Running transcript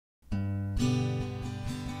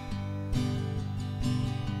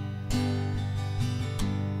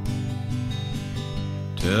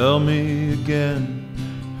Tell me again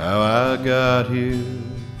how I got here.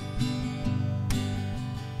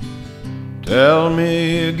 Tell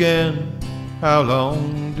me again, how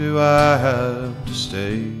long do I have to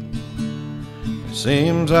stay? It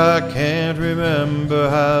seems I can't remember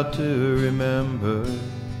how to remember,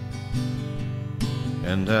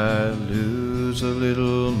 and I lose a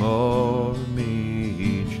little more of me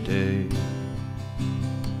each day.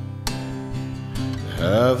 I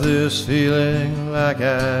have this feeling like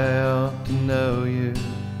I ought to know you.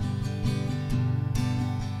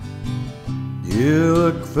 You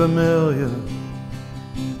look familiar.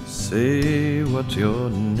 Say, what's your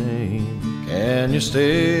name? Can you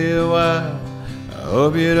stay a while? I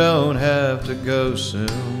hope you don't have to go soon.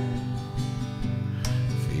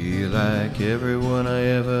 Feel like everyone I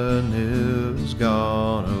ever knew has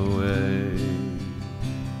gone away.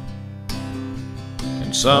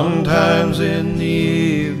 And sometimes in the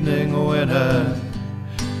evening when I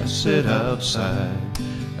sit outside,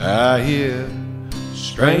 I hear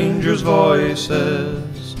strangers'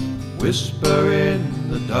 voices whisper in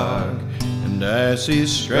the dark, and I see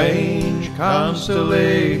strange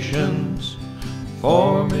constellations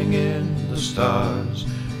forming in the stars.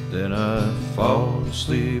 Then I fall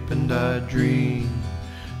asleep and I dream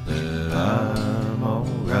that I'm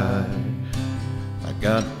alright. I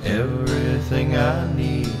got everything I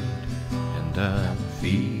need and I'm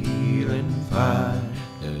feeling fine.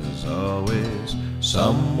 There's always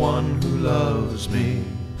someone who loves me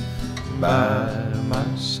by my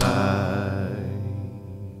side.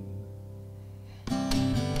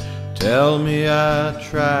 Tell me I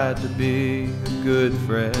tried to be a good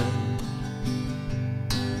friend,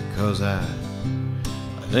 'cause I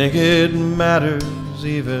think it matters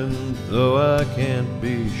even though I can't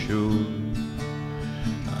be sure.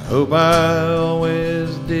 I hope I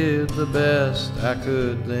always did the best I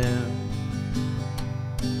could then,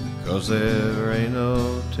 'cause there ain't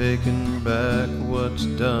no taking back what's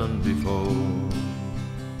done before.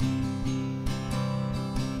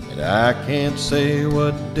 And I can't say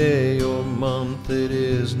what day or month it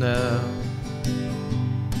is now,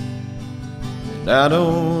 and I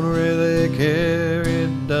don't really care,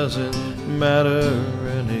 it doesn't matter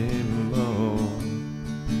anymore.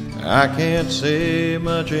 I can't say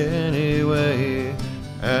much anyway,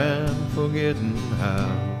 I'm forgetting how.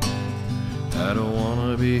 I don't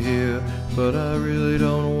wanna be here, but I really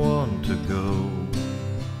don't want to go.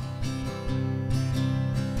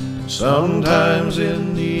 Sometimes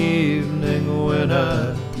in the evening when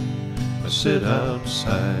I sit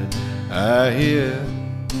outside, I hear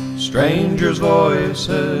strangers'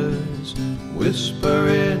 voices whisper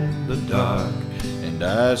in the dark, and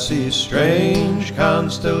I see strange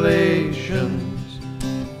constellations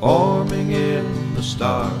forming in the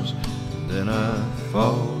stars. And then I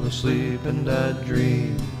fall asleep and I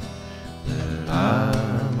dream that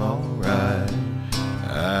I'm alright.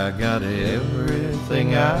 I got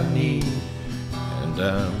everything I need and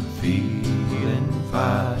I'm feeling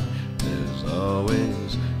fine. There's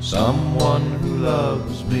always someone who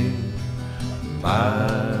loves me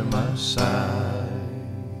by my side.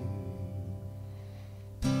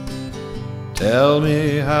 Tell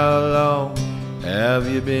me, how long have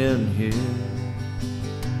you been here?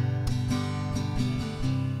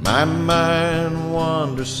 My mind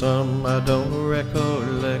wanders some I don't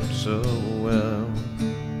recollect so well.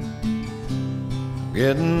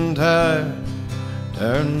 Getting tired,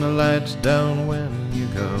 turn the lights down when you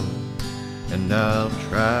go, and I'll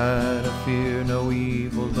try to fear no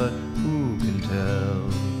evil, but who can tell?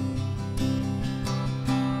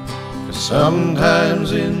 'Cause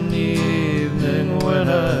sometimes in the evening when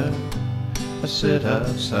I sit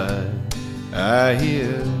outside, I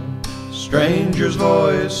hear strangers'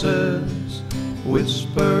 voices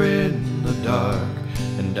whisper in the dark,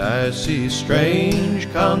 and I see strange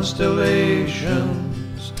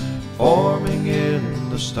constellations forming in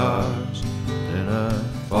the stars. Then I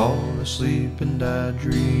fall asleep and I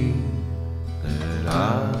dream that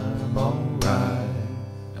I'm alright.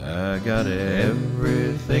 I got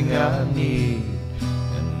everything I need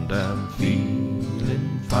and I'm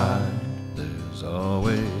feeling fine. There's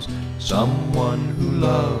always someone who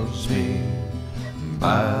loves me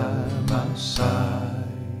by my side.